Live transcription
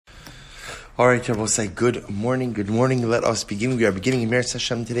All right, Rabbi, say good morning. Let us begin. We are beginning in Meretz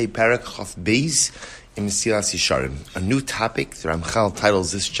Hashem today, Parak Chaf Beis in Mesilas Yesharim. A new topic. The Ramchal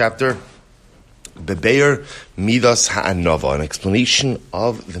titles this chapter, Bebeir Midas Ha'anova, an explanation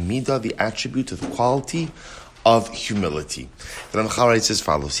of the midah, the attribute, the quality of humility. The Ramchal writes as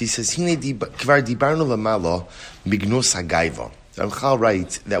follows. He says, Hine kvar dibarnu lamalo mignos hagaiva. The Ramchal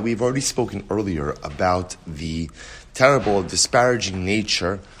writes that we've already spoken earlier about the terrible, disparaging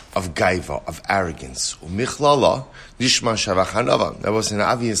nature of gaiva, of arrogance. Umichlala nishma shavachanava. That was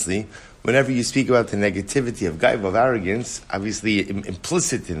obviously, whenever you speak about the negativity of gaiva, of arrogance, obviously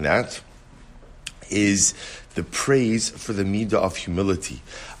implicit in that is the praise for the midah of humility.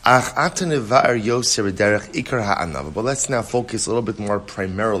 But let's now focus a little bit more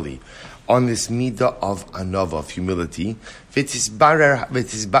primarily on this midah of anava, of humility.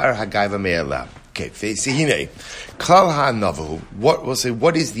 Okay,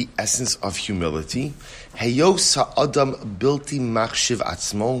 what is the essence of humility? Heyos ha'adam bilti machshiv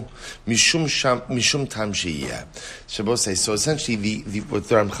atzmo mishum tam sheyeh. So essentially, what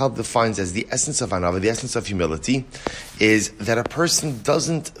the Ramchal defines as the essence of anava, the essence of humility, is that a person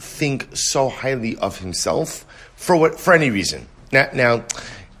doesn't think so highly of himself for any reason. Now,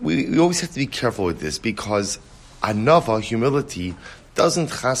 we always have to be careful with this, because anava, humility, doesn't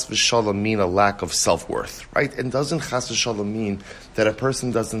chas v'shalom mean a lack of self-worth, right? And doesn't chas v'shalom mean that a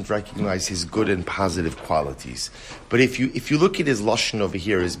person doesn't recognize his good and positive qualities. But if you look at his lashon over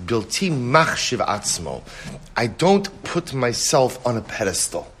here, is bilti machshiv atzmo. I don't put myself on a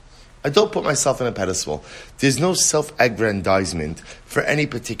pedestal. There's no self-aggrandizement for any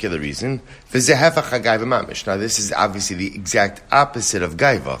particular reason. Now, this is obviously the exact opposite of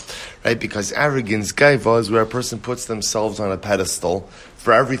gaiva, right? Because arrogance, gaiva, is where a person puts themselves on a pedestal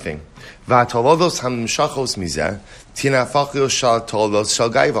for everything. And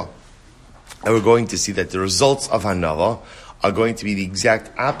we're going to see that the results of hanava are going to be the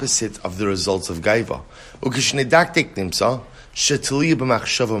exact opposite of the results of gaiva.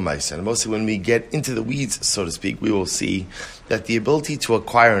 And mostly when we get into the weeds, so to speak, we will see that the ability to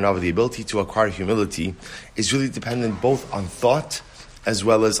acquire anava, the ability to acquire humility, is really dependent both on thought as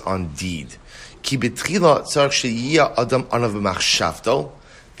well as on deed. So this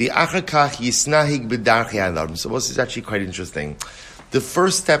is actually quite interesting. The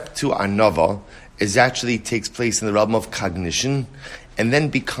first step to anava takes place in the realm of cognition, and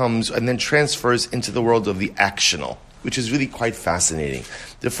then transfers into the world of the actional, which is really quite fascinating.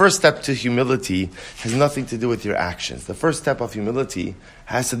 The first step to humility has nothing to do with your actions. The first step of humility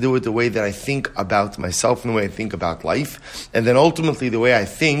has to do with the way that I think about myself and the way I think about life. And then ultimately the way I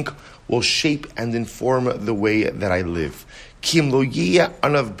think will shape and inform the way that I live. Kim lo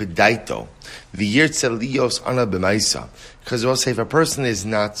anav bedaito, v'yirtze liyos anav b'maisa. Because we'll say if a person is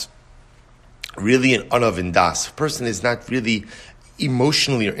not really an anav in das, a person is not really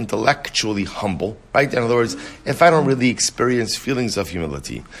emotionally or intellectually humble, right? In other words, if I don't really experience feelings of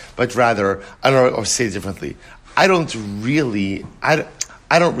humility, but rather, or say it differently, I don't really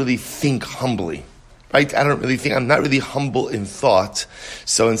think humbly, right? I'm not really humble in thought,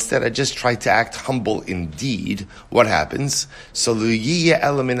 so instead I just try to act humble in deed. What happens? So we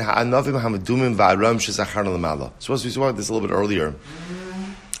spoke about this a little bit earlier.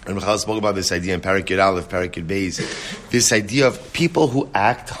 And Michal spoke about this idea in Parak Yud Aleph, Parak Yud Beis, this idea of people who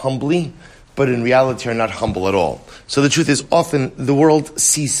act humbly, but in reality are not humble at all. So the truth is, often the world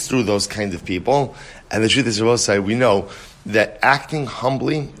sees through those kind of people, and the truth is, we know that acting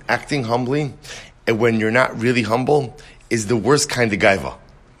humbly, and when you're not really humble, is the worst kind of gaiva.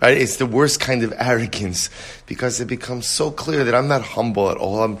 Right? It's the worst kind of arrogance, because it becomes so clear that I'm not humble at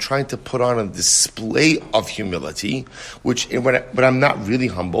all. I'm trying to put on a display of humility, but I'm not really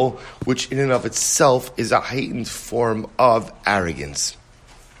humble, which in and of itself is a heightened form of arrogance.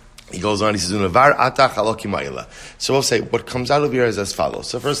 He goes on, he says, so we'll say, what comes out of here is as follows.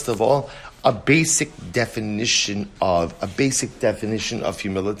 So first of all, a basic definition of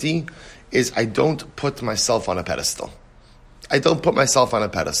humility is I don't put myself on a pedestal. I don't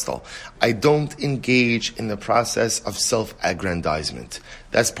engage in the process of self-aggrandizement.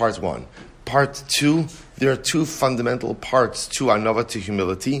 That's part one. Part two, there are two fundamental parts to anava, to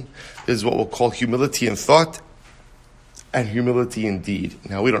humility. There's what we'll call humility in thought and humility in deed.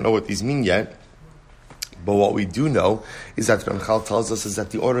 Now, we don't know what these mean yet, but what we do know is that Ramchal tells us is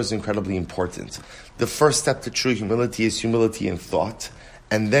that the order is incredibly important. The first step to true humility is humility in thought,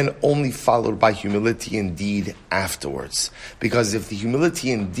 and then only followed by humility in deed afterwards. Because if the humility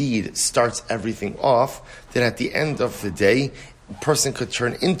in deed starts everything off, then at the end of the day, person could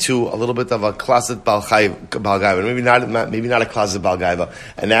turn into a little bit of a closet balgaiva. Maybe not a closet balgaiva,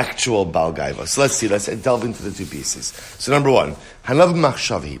 an actual balgaiva. So let's see. Let's delve into the two pieces. So number one, hanav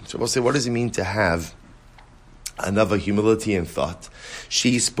machshavi. So we'll say, what does it mean to have another humility and thought?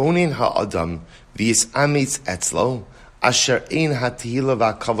 Sheisponin ha'adam v'yis amitz etzlo asher ein hatihila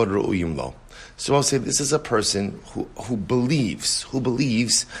va'kavod ru'uyim lo. So I'll say this is a person who believes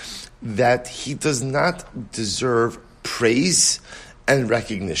that he does not deserve praise and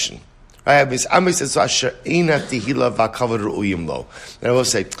recognition. Right? And I will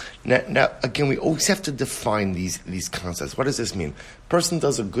say, now again, we always have to define these concepts. What does this mean? Person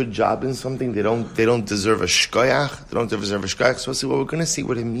does a good job in something, they don't deserve a shkoyach. They don't deserve a shkoyach. So what we're going to see,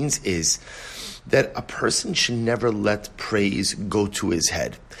 what it means is that a person should never let praise go to his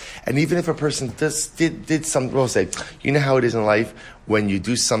head. And even if a person did something, we'll say, you know how it is in life when you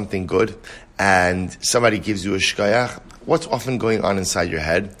do something good and somebody gives you a shkoyach, what's often going on inside your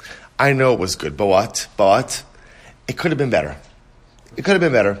head? I know it was good, but what? But it could have been better. It could have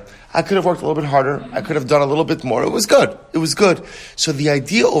been better. I could have worked a little bit harder. I could have done a little bit more. It was good. It was good. So the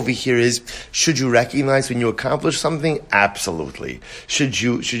idea over here is, should you recognize when you accomplish something? Absolutely. Should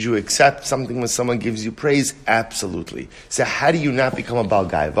you accept something when someone gives you praise? Absolutely. So how do you not become a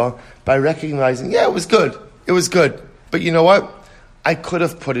balgaiva? By recognizing, yeah, it was good. It was good. But you know what? I could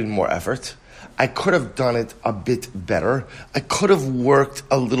have put in more effort. I could have done it a bit better. I could have worked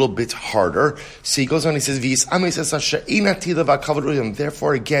a little bit harder. So he goes on, he says,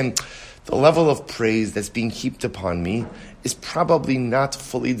 therefore, again, the level of praise that's being heaped upon me is probably not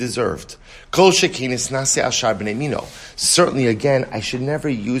fully deserved. Certainly, again, I should never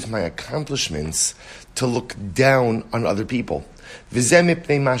use my accomplishments to look down on other people. And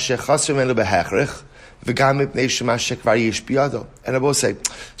I will say,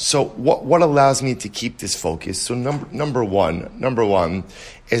 so what allows me to keep this focus? So number one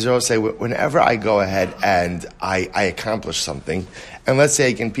is I will say, whenever I go ahead and I accomplish something, and let's say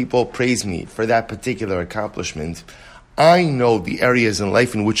again people praise me for that particular accomplishment, I know the areas in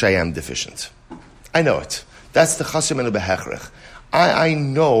life in which I am deficient. I know it. That's the chasam enu behechrech. I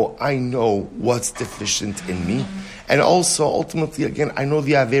know what's deficient in me, and also ultimately again I know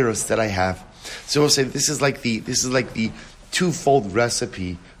the averos that I have. So we'll say this is like the twofold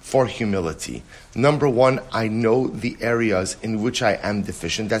recipe for humility. Number one, I know the areas in which I am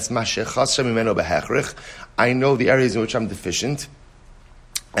deficient. That's mashechasra mimeno behechrich. I know the areas in which I'm deficient,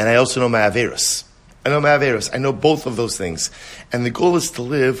 and I also know my averos. I know both of those things, and the goal is to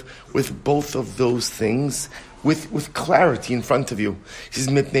live with both of those things with clarity in front of you. He says,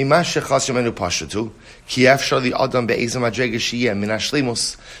 "Mipnei mashechasra mimeno pashatu."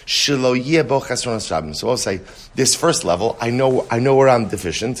 So I'll say, this first level, I know where I'm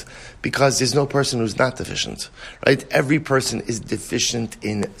deficient, because there's no person who's not deficient, right? Every person is deficient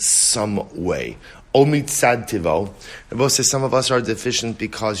in some way. Omitzad tivo. Some of us are deficient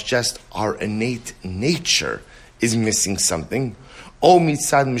because just our innate nature is missing something.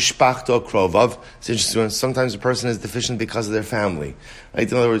 Sometimes a person is deficient because of their family.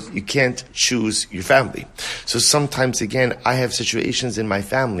 Right? In other words, you can't choose your family. So sometimes, again, I have situations in my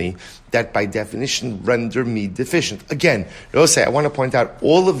family that by definition render me deficient. Again, I want to point out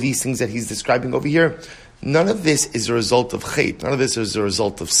all of these things that he's describing over here. None of this is a result of chait. None of this is a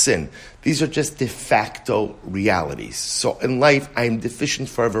result of sin. These are just de facto realities. So in life, I am deficient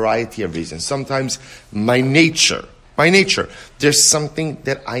for a variety of reasons. Sometimes my nature, there's something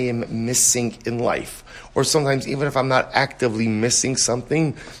that I am missing in life. Or sometimes, even if I'm not actively missing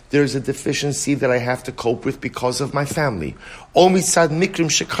something, there's a deficiency that I have to cope with because of my family. Or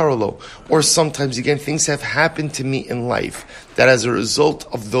sometimes, again, things have happened to me in life that as a result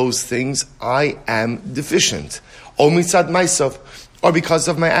of those things, I am deficient. Or myself, or because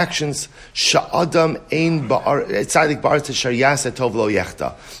of my actions. So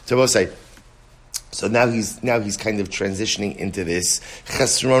we'll say, so now he's kind of transitioning into this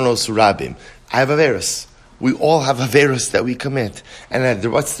chesronos rabim. I have averos. We all have averos that we commit,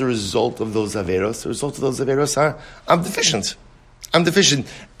 and what's the result of those averos? The result of those averos are I'm deficient.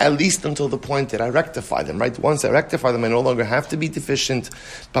 At least until the point that I rectify them. Right? Once I rectify them, I no longer have to be deficient.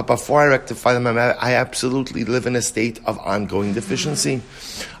 But before I rectify them, I absolutely live in a state of ongoing deficiency.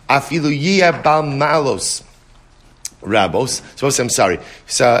 Afilu yiyah bal malos. Rabos. So I'm sorry.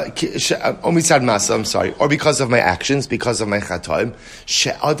 Omitzad masa. I'm sorry. Or because of my actions, because of my chatoim.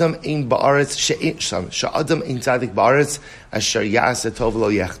 She'adam ein ba'aretz. She'adam ein tzadik ba'aretz. Asher ya'aseh tov lo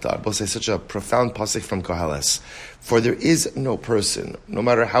yechtar. We'll say such a profound pasuk from Koheles. For there is no person, no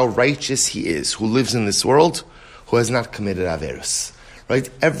matter how righteous he is, who lives in this world, who has not committed averos. right?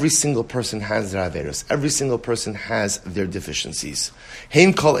 Every single person has their averos. Every single person has their deficiencies.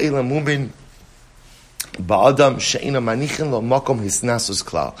 Hein kol eila mumin ba'adam she'ina manichin lo makom hisnasus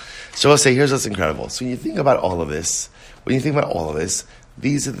klal. So I'll say, here's what's incredible. So when you think about all of this,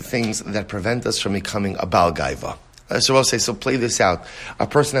 these are the things that prevent us from becoming a Baal Gaiva. So I'll say, so play this out. A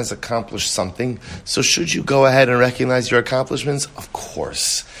person has accomplished something, so should you go ahead and recognize your accomplishments? Of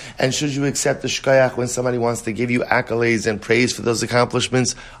course. And should you accept the shkoyach when somebody wants to give you accolades and praise for those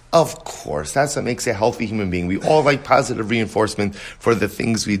accomplishments? Of course. That's what makes a healthy human being. We all like positive reinforcement for the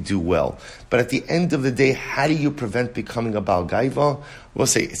things we do well. But at the end of the day, how do you prevent becoming a Baal Gaiva? We'll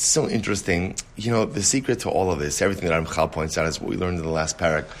say, it's so interesting. You know, the secret to all of this, everything that Ramchal points out, is what we learned in the last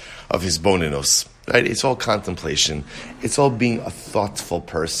parak of his Boninos. Right? It's all contemplation. It's all being a thoughtful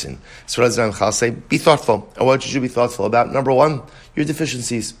person. So what does Ramchal say? Be thoughtful. And what should you be thoughtful about? Number one, your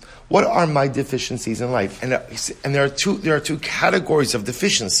deficiencies. What are my deficiencies in life? And there are two categories of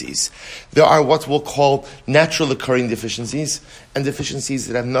deficiencies. There are what we'll call natural occurring deficiencies, and deficiencies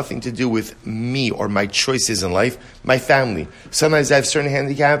that have nothing to do with me or my choices in life, my family. Sometimes I have certain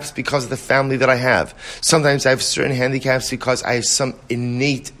handicaps because of the family that I have. Sometimes I have certain handicaps because I have some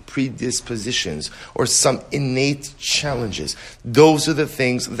innate predispositions or some innate challenges. Those are the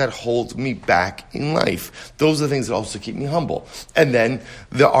things that hold me back in life. Those are the things that also keep me humble. And then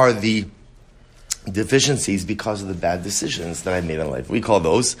there are the deficiencies because of the bad decisions that I made in life. We call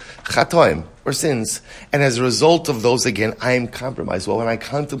those chatoim, or sins. And as a result of those, again, I am compromised. Well, when I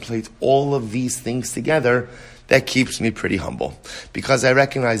contemplate all of these things together, that keeps me pretty humble. Because I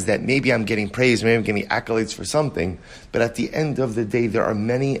recognize that maybe I'm getting praise, maybe I'm getting accolades for something, but at the end of the day, there are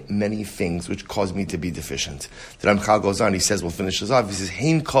many, many things which cause me to be deficient. The Ramchal goes on, he says, we'll finish this off, he says,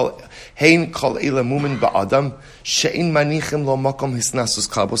 Hein kol eila mumin ba'adam, she'in manichem lo makom hisnasus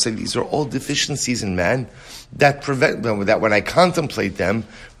klal. We'll say, these are all deficiencies in man that prevent them, that when I contemplate them,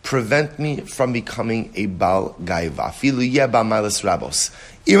 prevent me from becoming a Baal Gaiva. Filu yeh ba'malas rabos.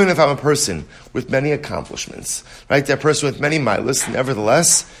 Even if I'm a person with many accomplishments, right? That person with many milas,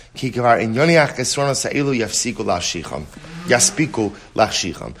 nevertheless, but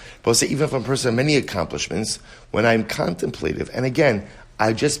say, even if I'm a person with many accomplishments, when I'm contemplative, and again,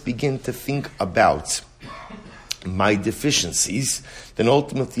 I just begin to think about my deficiencies, then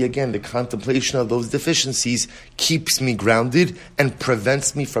ultimately, again, the contemplation of those deficiencies keeps me grounded and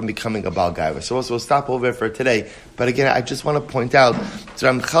prevents me from becoming a Baal Gaiva. So we'll stop over for today. But again, I just want to point out, the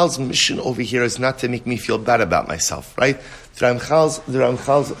Ramchal's mission over here is not to make me feel bad about myself, right? The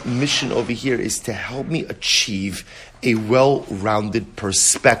Ramchal's mission over here is to help me achieve a well-rounded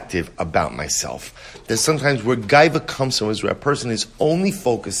perspective about myself. There's sometimes where Gaiva comes from is where a person is only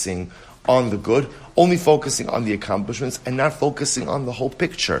focusing on the good, only focusing on the accomplishments, and not focusing on the whole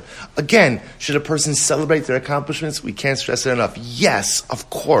picture. Again, should a person celebrate their accomplishments? We can't stress it enough. Yes,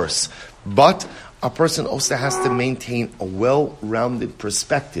 of course. But a person also has to maintain a well-rounded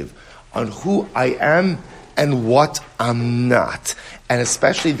perspective on who I am and what I'm not. And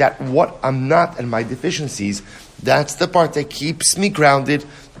especially that what I'm not and my deficiencies, that's the part that keeps me grounded,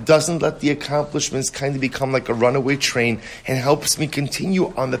 doesn't let the accomplishments kind of become like a runaway train, and helps me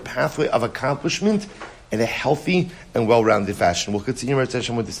continue on the pathway of accomplishment in a healthy and well-rounded fashion. We'll continue our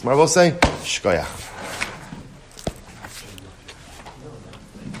session with this tomorrow. We'll say, Shkoyach.